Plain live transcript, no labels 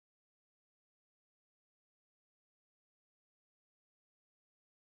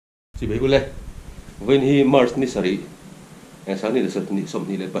chỉ biết ule when he mars ni sari ang sáng ni sat ni som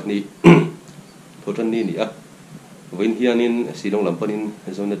ni le pa ni thotan ni à when he anin Shillong lampanin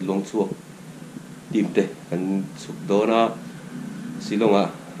Zonet Luangchhuak tim te kan suk do na Shillong a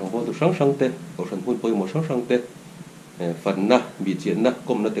Rawngbawltu hrang te Kohhran hmunpui mo hrang te fan na bi chian na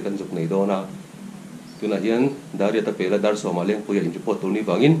kom na te kan zuk nei do na tuna hian daria ta pela dar soma leng pui in report tur ni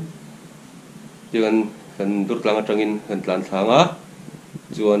wangin jangan kan dur tlang atangin kan tlan thanga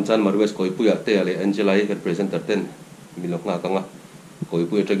chuan chan marwes koi puya te ale angelai representative ten milok nga kanga koi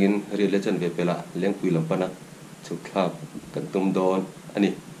pui atangin ri le chan ve pela leng pui lampana chukha kan tum don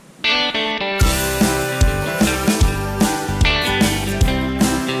ani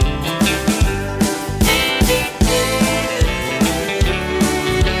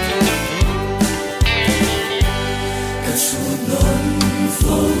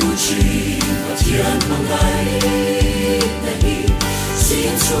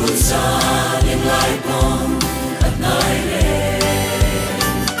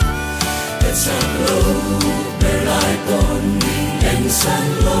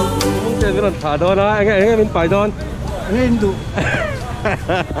cái lần thả đó anh ấy bên phải đón anh đủ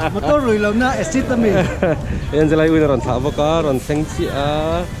mà tôi rồi làm na exit tao mình anh sẽ lấy uy lần thả vào cá lần xanh chị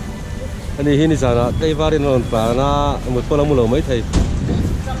à anh ấy hình sao đó đây vào đến lần phá na một con lông mấy thầy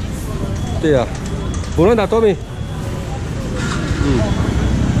đây à bố nó đặt to mình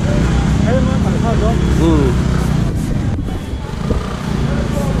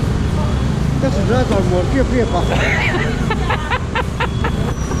cái sự ra còn một kia à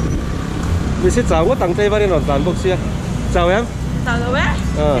mình sẽ chào có tặng tay vào đến lần tàn bốc xia chào em chào rồi bé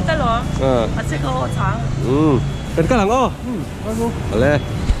cái tay rồi à sẽ có trắng cần cái lằng ô lên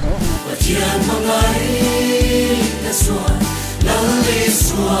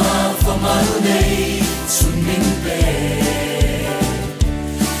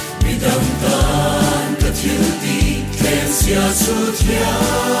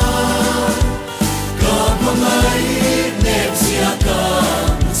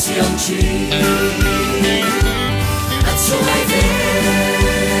siam chi at suai ve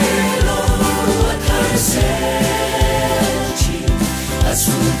lo at har se chi at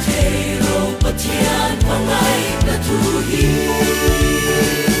su te lo patian pangai na tu hi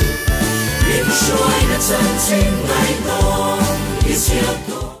lim suai na chan ching ngai no isiam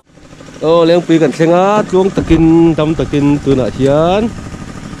to leng pi kan thenga chuang takin dam takin tuna hian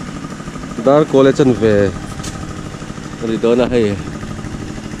dar college an ve ri dona hei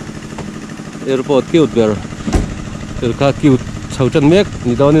airport kiut ber ka kiut chau chan mek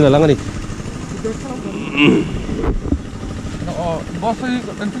ni daw ni na lang ani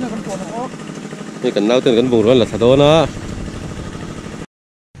ni kan nau ten kan bung ron la thado na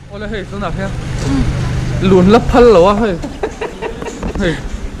ola hei tuna he lun la phal lo wa hei hei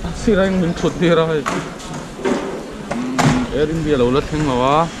sirang min thut ni ra hei air india lo la theng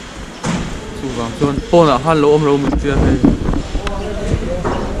wa chu wang chon pona han lo om ro mi tia hei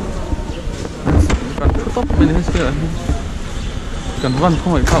top bên hết rồi cần văn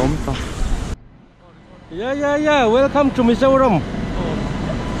không phải khảo không yeah welcome to Mizoram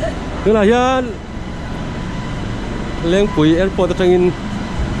tức là hiện leng pui airport atangin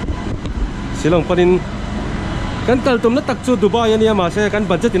Shillong panin kan tal tum na takchu Dubai ani ma se kan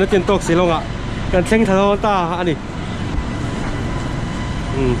budget ina ten tok Shillong a kan thleng thalo ta ani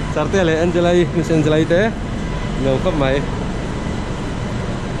charte le angelai miss angelai te no khap mai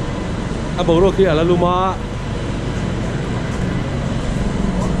aboro khi ala luma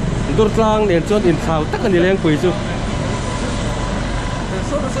dur tlang nen chon in thau tak ani leng pui chu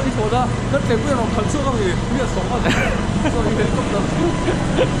so so đi thôi đó rất là quý lòng thần số các vị biết sống mà so đi đến cộng đồng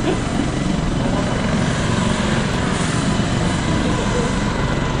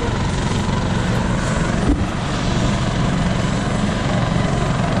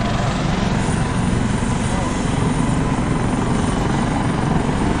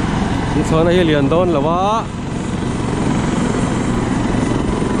so na hi lian don lawa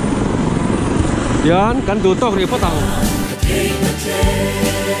yan kan du tok ri patang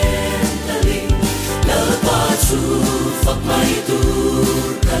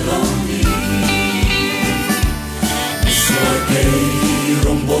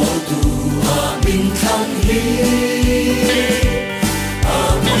Rawngbawltu min thang hi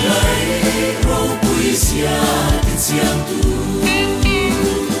amonai erawh pui sia tin siam tu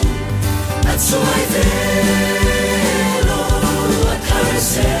at suai ve lo at har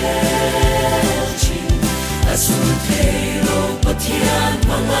se chi at su te lo patian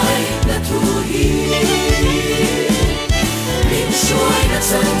mangai na tu hi lim suai na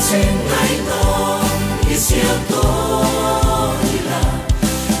chan ching ngai non isiam to ila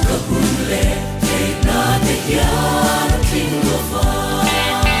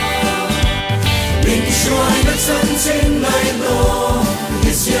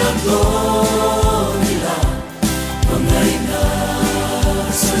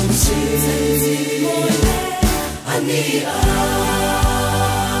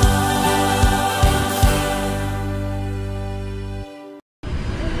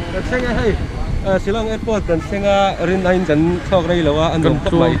Sen hey Shillong airport kan senga rin line kan thok rai lawa an lom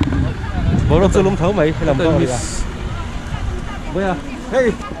khop mai boro chulum thau mai lam to ni boya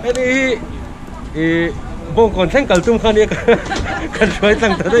hey ni bong kon sen kal tum khan ni kan shoi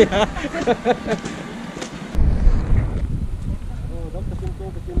tang ta dai ha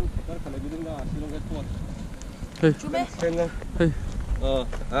hey senga hey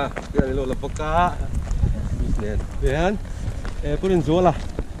cái này là bọc cá nè vậy purin zo la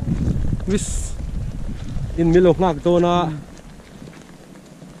vis in milo ngak to na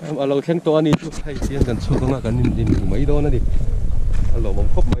alo theng to ani hay tiền kan chu ngak kan in mấy đó na đi alo mong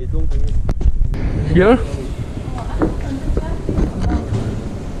khop mấy tung here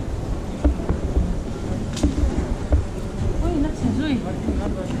ôi nó chỉ rui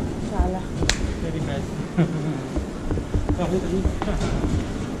sao là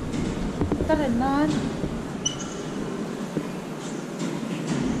ta đến non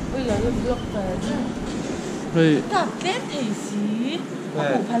ôi giờ em được hey gặp tết thì xí có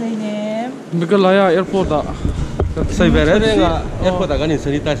phải lấy ném mấy cái lái airport à sai về đấy nga airport ta kan in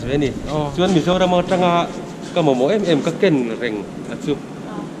sanitize ve ni chuan mi zo ra ma tanga ka mo em ka ken reng chu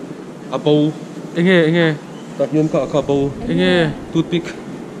apo nghe ta hian ka apo nghe toothpick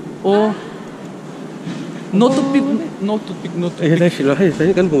oh not to pick hey đây chỉ là hey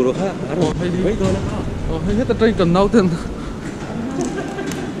sai kan bu ro ha mấy đó na hey hết tay cần nấu tên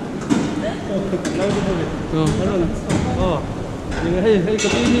nhưng hay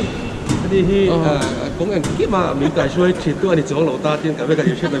cái đi hi cũng anh kiếp mà mình tại xuôi chỉ tôi đi chỗ lẩu ta tiên cả với cả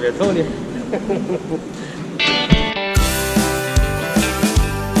điều chuyện là về thôi đi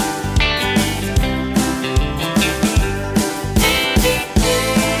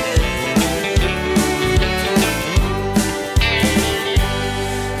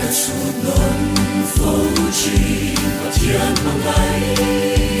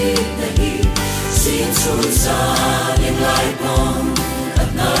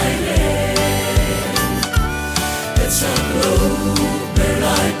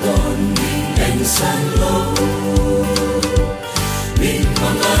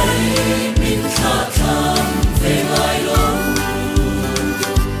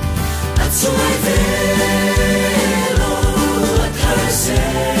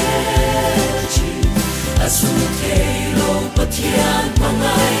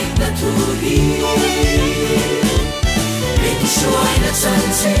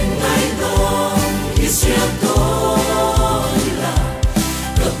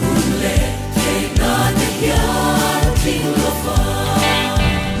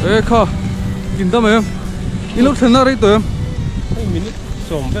ê kha kinh tâm em in lúc thế nào đấy tụi em mình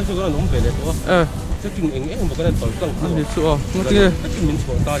sòng bên chỗ đó nó về này thôi chắc kinh anh em một cái này toàn căng anh đi chỗ nó kia mình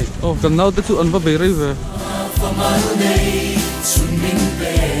sòng ta đi cần nào tới chỗ ăn vào về đây về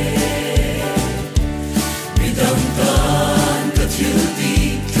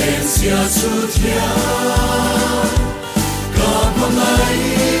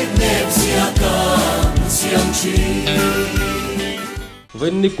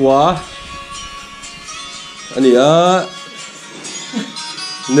Vinh đi quá anh nhớ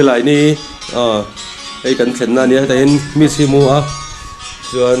như lại đi đây cần chấn là nhớ thấy Missy mua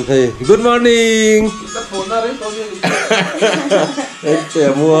chuan hey good morning trẻ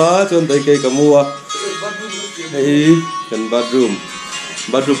mua chuan thấy cây cả mua hey cần bathroom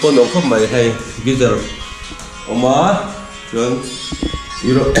pon nó không mày hay geyser oma chuan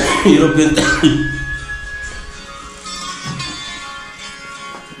European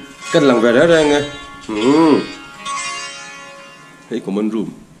cần làm về đó ra nghe hay common room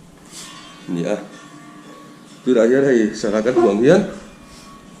nhỉ tôi đã nhớ thầy sẽ là các hoàng hiến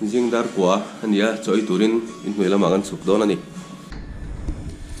riêng dar quả nhỉ choi turin in người làm ăn sụp đó nè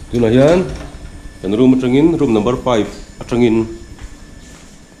tôi nói hiến cần room trangin room number 5 trangin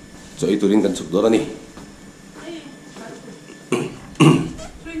choi turin kan sụp đó nè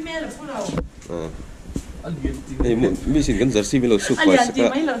hey mi xin kan jersey mi lo sụp quá saka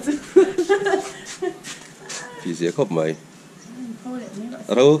thì sẽ khóc mày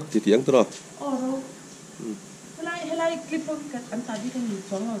đâu thì tiếng tôi rồi helai clip on cái anh ta đi cái gì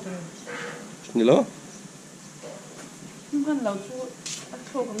xuống rồi như đó không cần lâu chú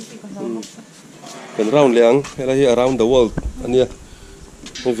thô cái gì còn lâu cần round liang hay là around the world anh nhỉ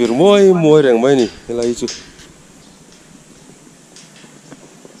việc môi rèn mấy nè hay là chú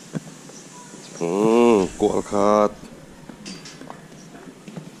Kohhran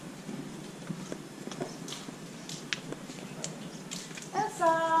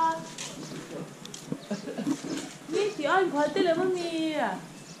anh khỏi teleh mà mi à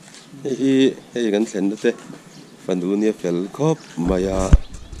hey kan sen đó te phần du nia fel khop maya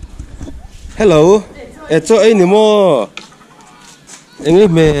Hello. Cho ấy nè mò. Anh ấy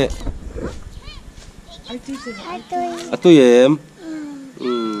mẹ. Tôi em.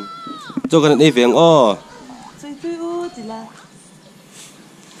 Cho cái này vàng o. Tôi u chỉ là.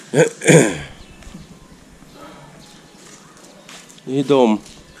 Đi đom.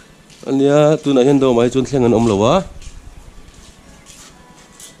 Anh nhá, tôi nói hiện đom mà chôn xem anh lâu á.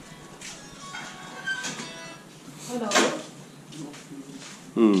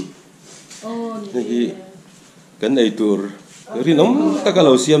 Thì cái này tour ri nóng ta cả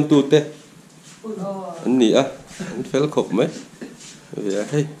lâu siam tu te anh nị à anh phải khóc mấy vậy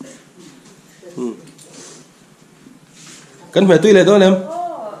hay cái mẹ tôi lại đó em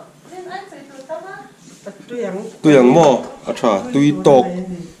tôi ăn mò à chả tôi tộc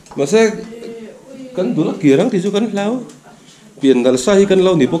mà sẽ cái đồ nó kia răng thì chú cái lao biển là sai cái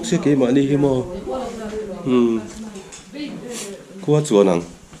lao nị bốc xe cái mà đi hi mò qua chùa nằng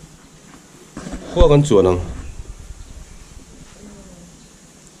qua con chùa nằng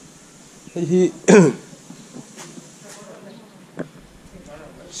hi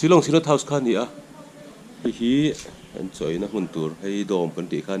Shillong Zonet House khan ni a hi an choi na hun tur hei dom kan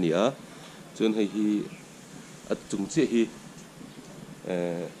ti khan ni a chun hi at chung che hi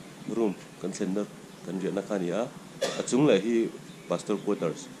room kan center kan ria na khan ni a chung le hi pastor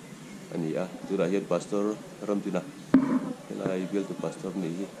quarters ani a tu ra hian pastor ramtina helai build to pastor ni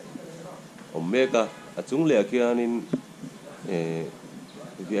hi omega chung le khianin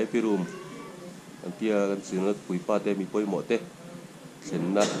VIP room anh tia kan sinat pui pa te mi poi mo te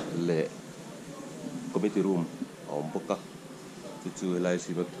senna le committee room om boka chu lai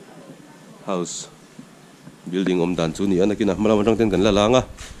sinat house building om dan chu ni ana kina malam rang ten kan la langa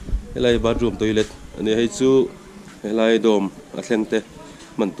helai bathroom toilet ani hei chu helai dom a thleng te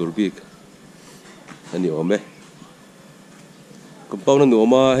man tur bik ani ome compound nu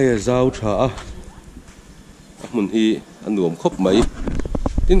ma he zau tha a mun hi anuam khop mai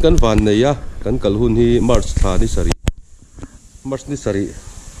tin kan van nei a kan kalhun hi March tha ni sari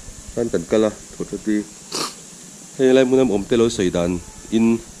kan kala thotati helai munam omte lo seidan in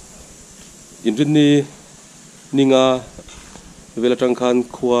rin ni ninga vela tang khan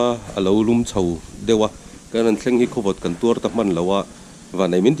khwa alo lum chho dewa kan an thleng hi khowot kan tur ta man lawa wa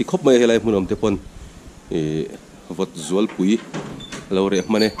nei min ti khop mai helai munam te pon vot zual pui lo re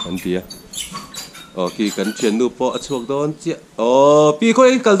mane an tia ki kan chen nu po achuak don chia pi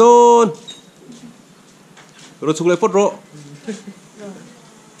khoi kal don ro chulai pot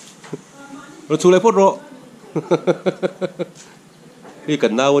ro ki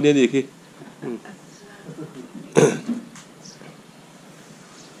kan na woni ni ki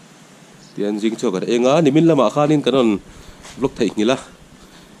tian jing cho ka enga ni min lama khanin kanon vlog thai ngila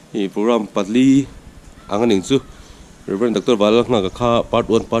hi program patli anganing chu Reverend Dr. Wal nga kha part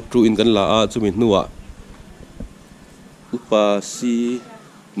 1 part 2 in kan la a chumin nuwa upa si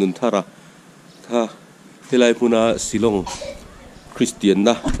nun thara kha helai puna Shillong Christian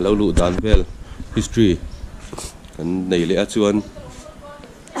na laulu dan vel history kan nei le a chuan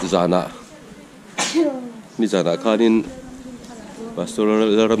zana ni zana khanin pastor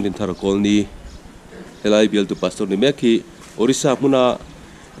ram din thara kolni helai bial tu pastor ni mekhi Orissa puna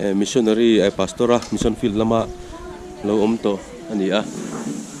missionary ai pastora mission field lama lo to ani a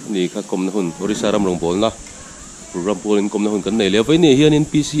ni kha kom na hun Orissa ram Rawngbawlna program polin kom na hun kan nei le vai ni hian in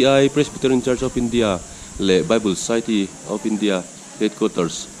PCI Presbyterian Church of India le Bible Society of India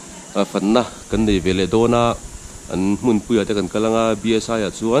headquarters fanna kan nei vele dona an hmunpui ate kan kalanga BSI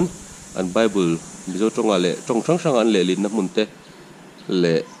a chuan an Bible mizo tonga le tong sang an le lin na munte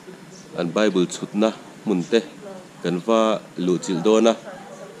le an Bible chutna munte kan va lu chil dona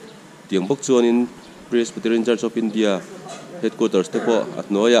tiang bok chuan in Presbyterian Church of India headquarters te po at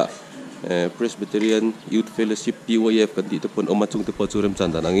noya Presbyterian Youth Fellowship PYF kan ti te pon omachung te po churem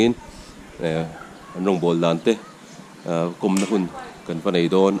chandan angin anong bollante kom na hun kan panai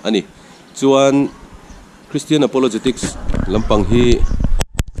don ani chuan Christian apologetics lampang hi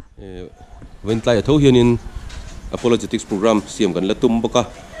ventlai tho hianin apologetics program siam kan la tum boka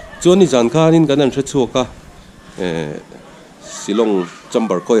chuan ni jan khanin kan an threchuaka Shillong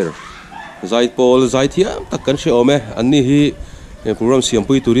chamber choir zai pol zai thia tak kan she ome anni hi program siam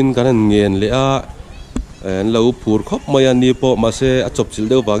pui turin kan an ngen le a an lo phur khop mai ani po ma se a chop chil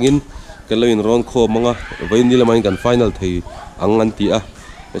deu wangin kan lo in ron kho manga vai ni lamain kan final thei ang an ti a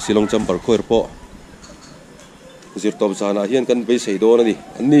Shillong chamber choir po zir top sana hian kan be sei don ani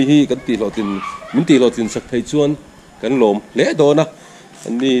anni hi kan ti lotin sak thei chuan kan lom le dona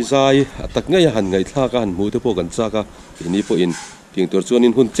anni zai tak ngai han ngai thla ka han mu te po kan cha ka ni po in ting tur chuan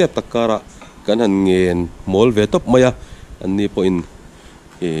in hun chep takara kan han ngen mol ve top maya anni po in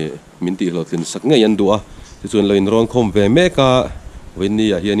min ti lo tin sak ngai an du a ti chuan lo in ron khom ve me ka wen ni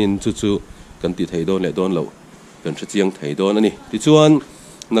a hianin chu kan ti thei don le don lo kan tha chiang thei don ani ti chuan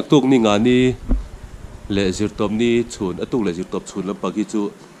nak tuk ni nga ni le zirtop ni chhun atuk le zirtop chhun la pagi chu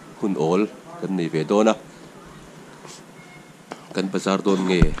hun ol kan nei ve dona kan bazar don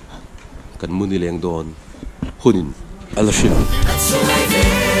nge kan muni leng don hunin ala Shillong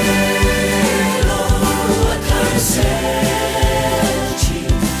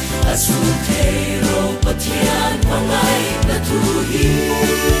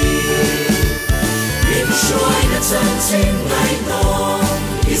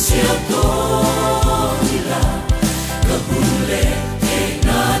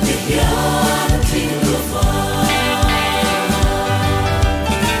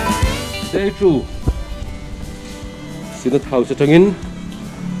Day 2 Zonet house atangin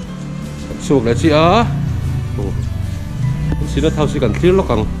suok la chi a Zonet house kan clear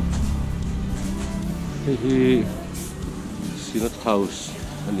lokang hi Zonet house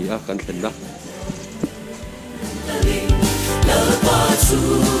ani a kan tenda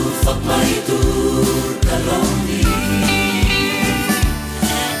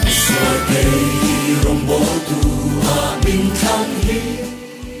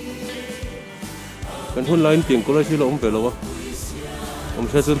kan hun lain tiếng có lại chỉ là ông về lâu ông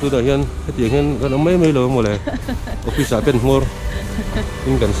sẽ dân từ đại hiền cái tiếng hiền gần ông mấy lâu mà lại có khi xả bên ngor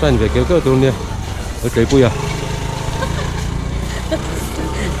nhưng cần xanh về kéo cái tuần này ở trái bùi à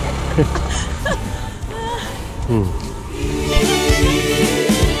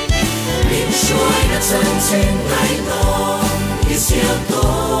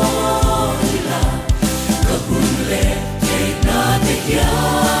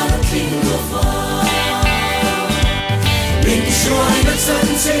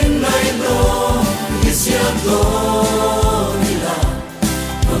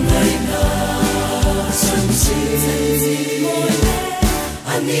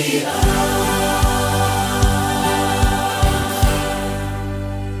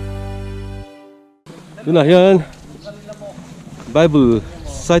Tuna hian Bible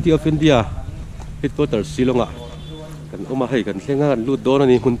Society of India headquarters Shillong kan oma hai kan thlenga kan lut don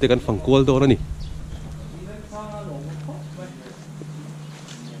ani hunte kan fankual don ani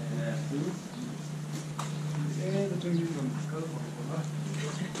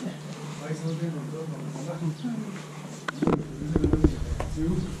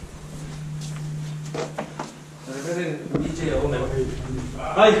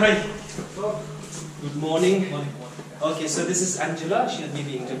Hi. Good morning. Okay, so this is Angela. She'll be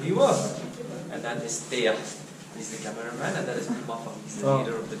the interviewer, and that is Thea. He's the cameraman, and that is Muffa. He's the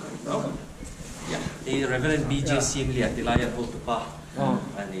leader of the group. Oh. Yeah, the Reverend B.J. Simli at Rawngbawltu.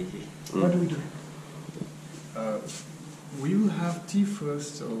 And what do we do? Will you have tea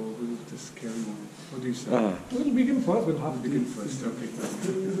first, or will you just carry on? What do you say? We'll begin first. We'll have Begin first. Okay.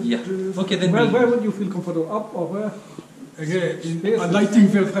 yeah. Okay, then Where would you feel comfortable? Up or where? Again, lighting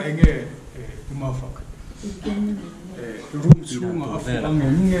feel again. Mafak. Room chung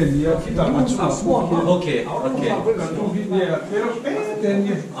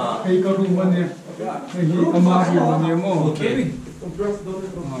Okay.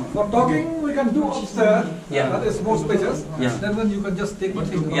 For talking, we can do upstairs. Yeah. That is more spacious. Yeah. Then when you can just take the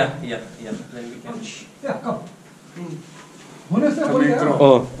thing. Yeah. Then we can. Yeah, come. Honestly,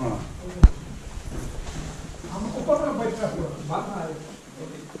 oh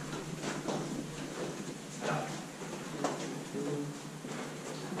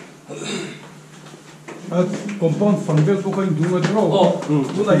compound fankualna ko kayo dunga draw.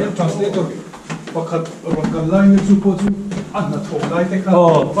 Doon na yan translator. Pagkat line yung supo su na to line teka.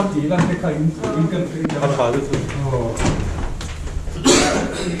 Pati lang teka yung country.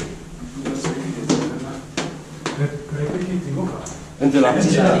 Angela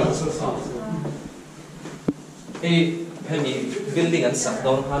building and sat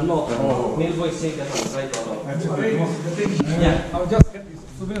down hanno. Mil voice say that outside all. Yeah. I'll just get these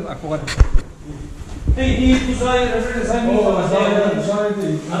souvenirs. I forgot. Hey, he design represent me for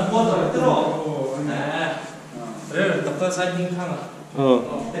and what draw. Tập cơ sai nhưng thằng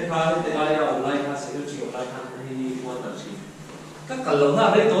thế khá thế ai online ha sẽ chịu online ha thì quan trọng gì các cả lồng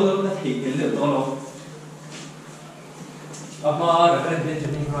ra đấy tôi nó thì cái lượng to lắm mà là cái bên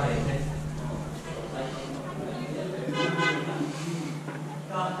trên này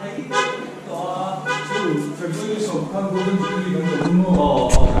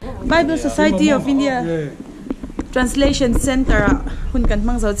Bible Society of India Translation Center hun kan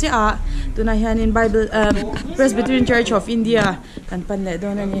mang zo chi a tuna hian in Bible Presbyterian Church of India kan pan le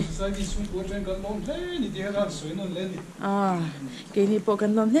don ani ke ni po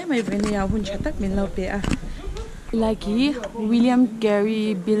kan lom hle mai ve ni ya hun chatak min lo pe a like William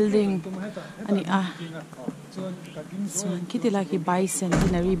Carey building ani a chuan kiti like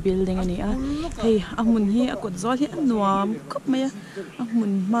bicentenary building ani a hei amun hi akot zol hi anuam kop mai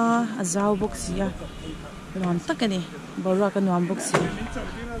amun ma azau box ya nuam tak ani borwa ka nuam box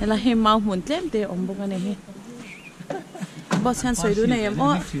ela he ma mun tlem te om bok ani hi boss han soi du nei em o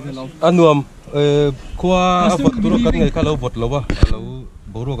anuam kwa avot tu kan ngai ka lo bot lo ba lo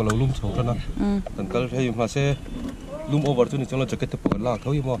boro ka lo lum chho kana kan kal hei ma se lum over tu ni chalo jacket te pok la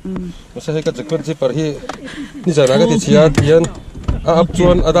thoi mo ma se ka jacket ji par hi ni jara ka ti chia tian a ap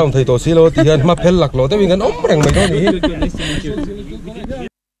chuan adam thei to si lo tian ma phel lak lo te win kan om reng mai ni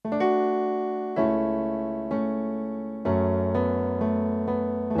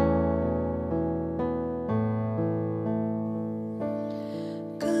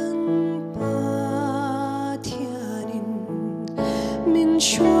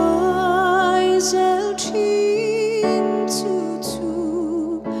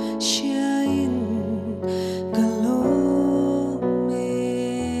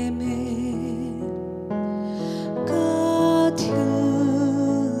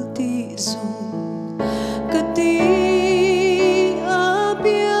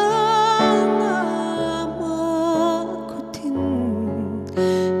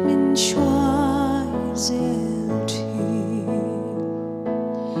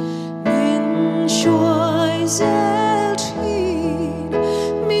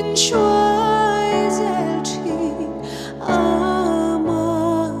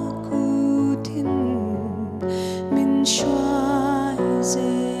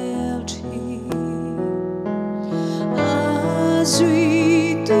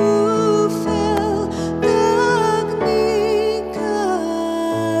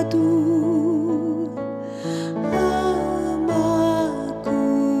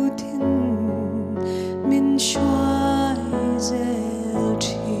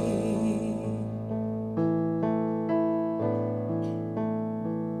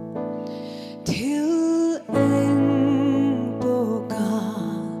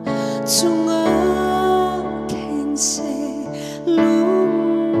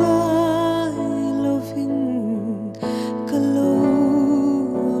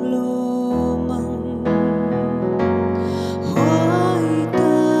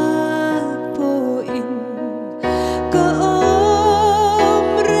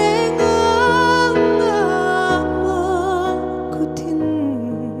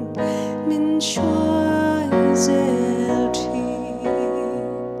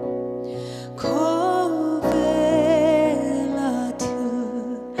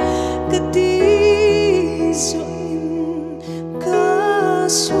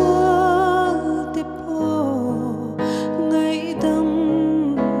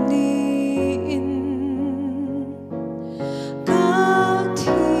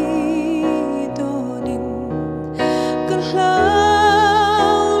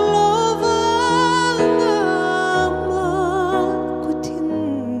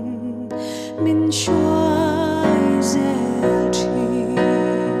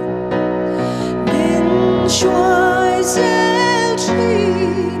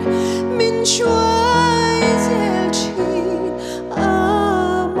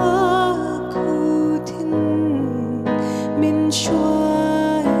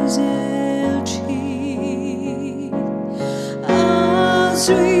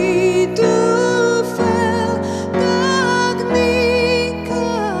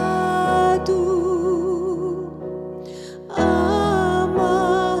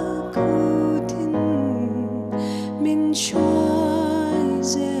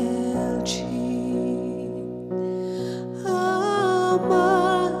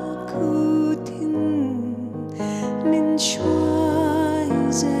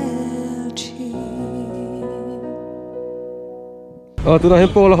tu na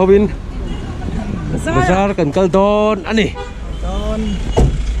hempo la hobin bazar kan kal don ani don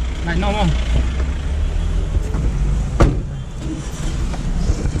nai no mom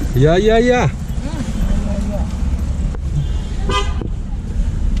ya chia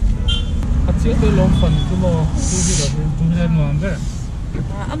tôi lom phần tu lo tu hi da nuam ve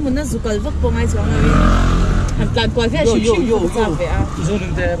amun na zukal vak po ngai chong awi han plan kwa ve shi yo za ve a zo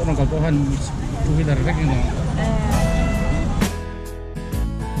ning te ron ka ko han tu hi da rek ni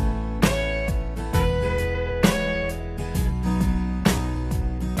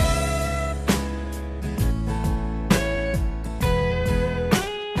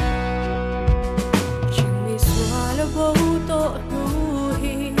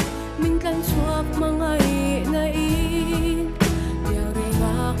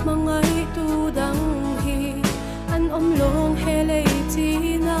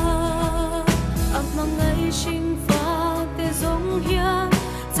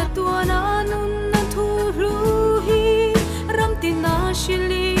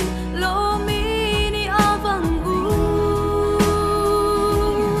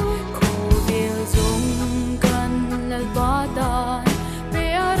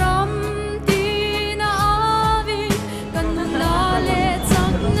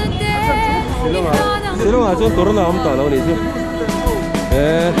Shillong à chuan Kohhran am ta lo ni chu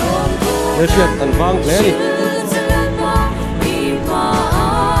shiat an wang hle ni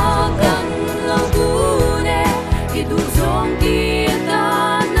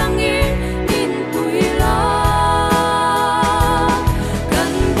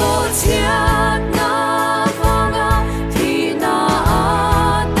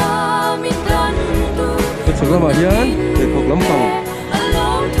lamah hian theikhawk lampang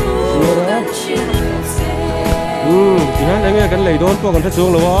ti han enge kan lei dawn pawh kan thla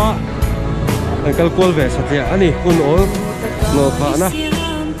chuang lo a an kal kual ve sathia ani kun ol no kha na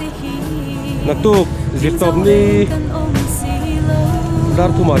naktuk zirtop ni dar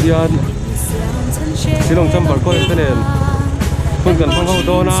thuma hian Shillong chamber ko tenen kun kan phang ho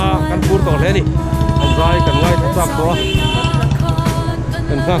dona kan pur to hle ni an zai kan ngai thak to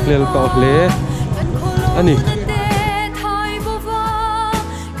kan thak lel to hle ani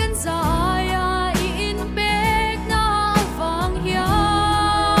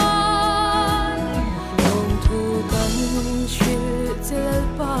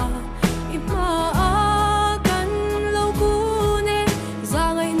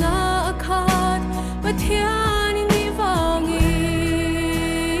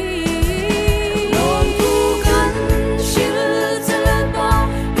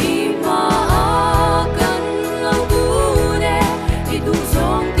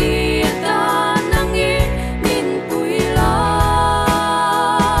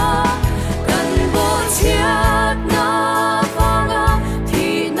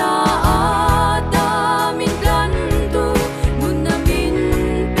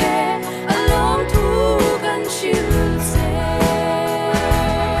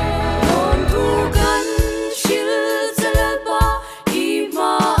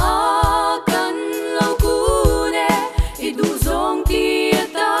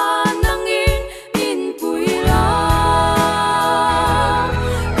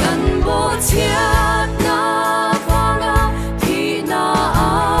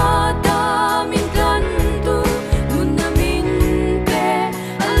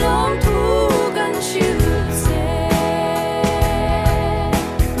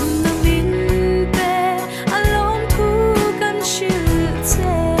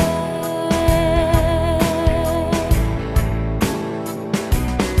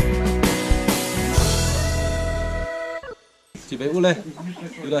ule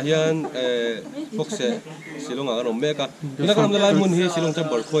ila hian foxe Shillong a rom meka ina kan lai mun hi Shillong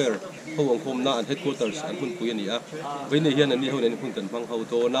chamber choir ho ang khom na an headquarters an hmunpui ani a vein hi hian ani ho nen hun kan phang ho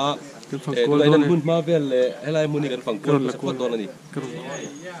to na lai nan hun ma vel le helai mun ni kan phangkol support don ani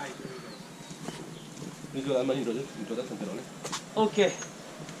Okay.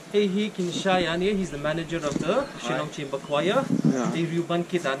 Hey, he Kinshayani, he's the manager of the Shillong Chamber Choir. Hey, Ruban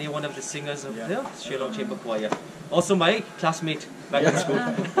Kitani, one of the singers of the Shillong Chamber Choir. Also my classmate back at school.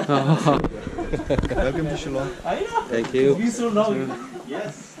 Welcome to Shillong. Thank you. You so now.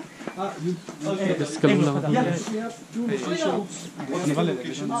 Yes. Okay.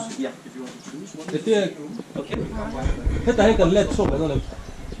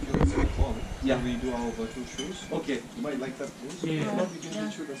 Yeah, we do our virtual shows. Okay. You might like that place. Yeah. If not, we can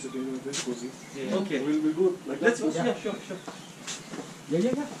teach you that's the day very cozy. Yeah. Okay. We'll go like that. Let's go. Yeah, sure.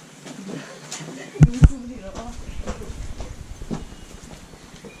 Yeah.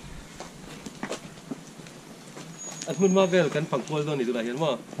 At mun ma vel kan phangkol don ni tu la hian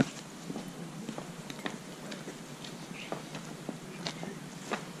ma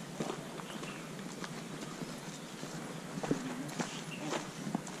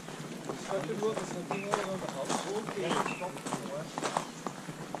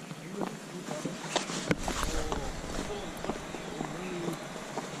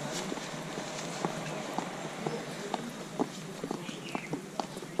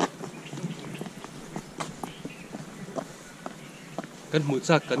kan mu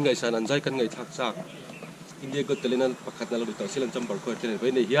chak kan ngai san an jai kan ngai thak chak India ko telenan pakhat na lo dito Shillong chamber ko tenen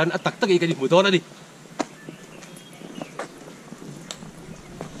vein hi hian atak tak i kan mu don ani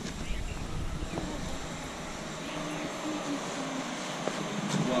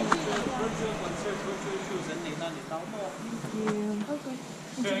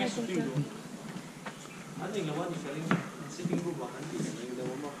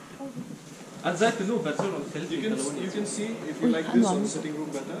You can see if you like this on the sitting room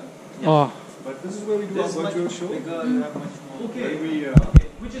better. Oh. But this is where we do our virtual show. Okay.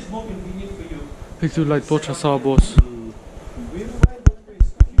 Which is more convenient for you? Picture like Tocha Sa boss. We provide both ways.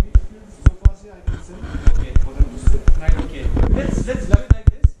 If you need so far, I can send for them to sit. Right. Okay. Let's do it like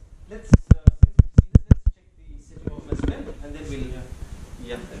this. Let's check the sitting room as well, and then we'll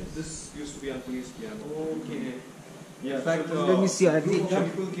This used to be Anthony's piano. Okay. Yeah. In fact, so, let me see. I think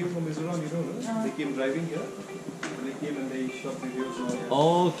people came from Mizoram, you know, no? They came driving here. And they came and they shot videos on here.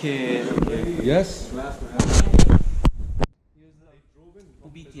 Okay. Okay. Yes.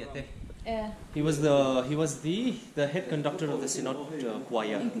 He was the head conductor of the synod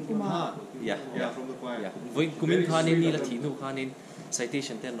choir. Yeah. From the choir. Yeah. Với kumin khanin ni la thinu khanin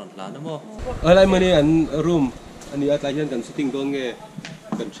citation ten non la namo. Alai mani an room ani atlai hian kan sitting don nge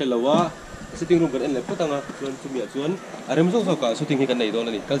kan chelawa sitting room kan en le patanga chuan chumia chuan arem zo zo ka shooting hi kan nei don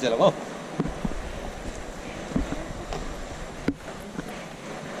ani kal jela ngo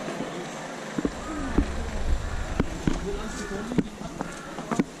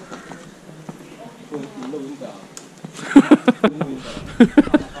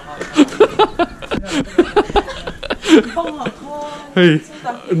Hey,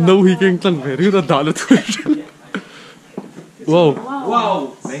 no he can tell me who the dollar to. Wow. Wow!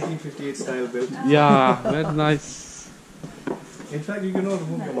 1958 style built. Yeah, very nice. In fact, you can not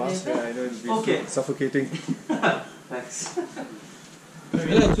remove the mask. I know it'll be suffocating. Thanks.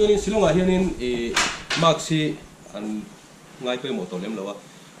 Ela chuan in Shillong ah hianin mark si an ngai pe mo to lem lawa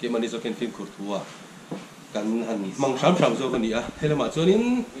ke mani zo ken film khurthua kan han mang sam zo kan ni a helama chuan in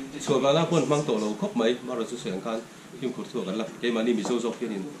chhuak pon mang to lo khop mai maro chu seng kan film khurthua kan la ke mani mi zo zo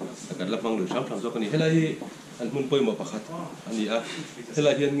hianin kan la mang lo sam zo kan ni helai an hmunpui mo pakhat ani a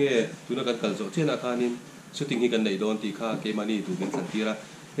helai hian nge tuna kan kal zo chena khanin shooting hi kan nei don ti kha ke mani tu kan tira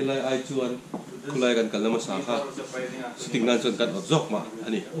helai ai chuan kulai kan kal na ma sa kha shooting nan chuan kan obzok ma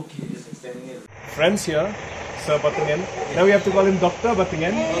ani Friends here, Sir Battingen. Now we have to call him Dr.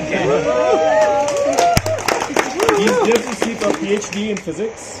 Battingen. He's just received a PhD in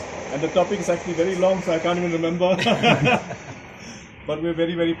physics, and the topic is actually very long, so I can't even remember. But we're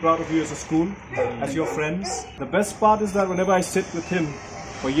very, very proud of you as a school, as your friends. The best part is that whenever I sit with him,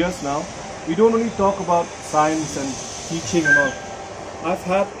 for years now, we don't only talk about science and teaching and all. I've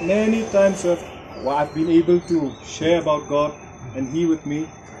had many times where I've been able to share about God and He with me,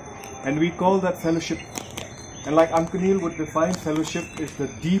 and we call that fellowship. And like Uncle Neil would define, fellowship is the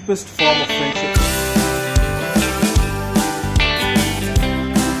deepest form of friendship.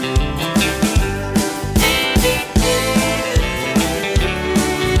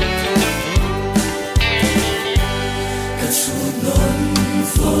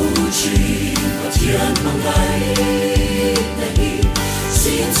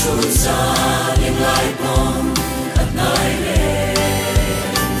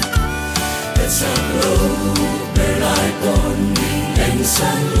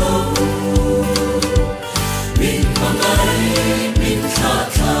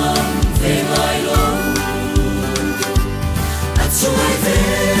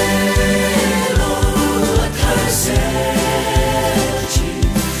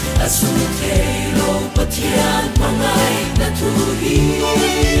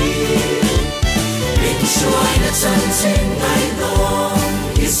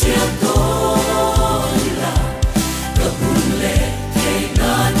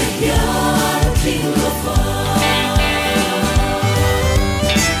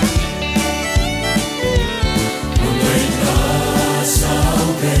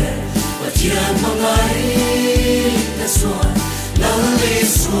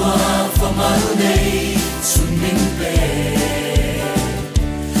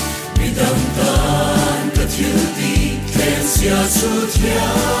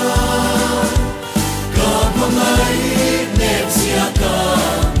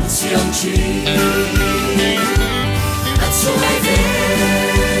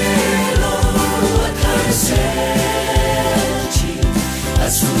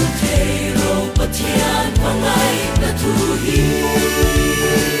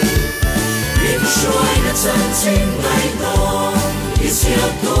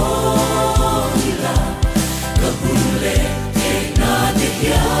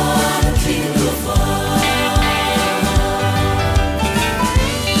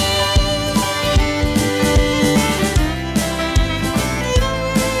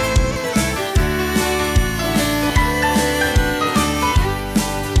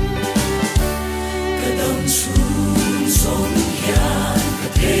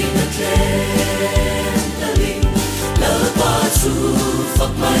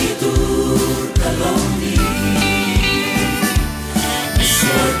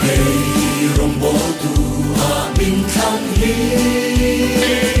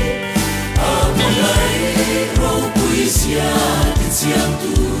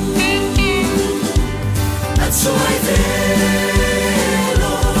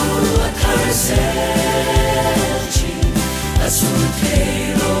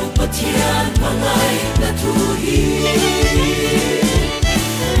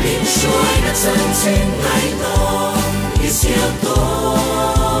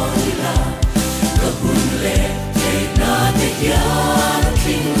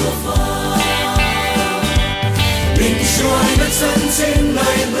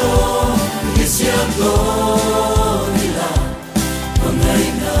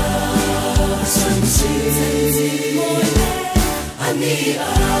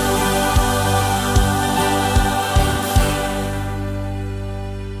 Tia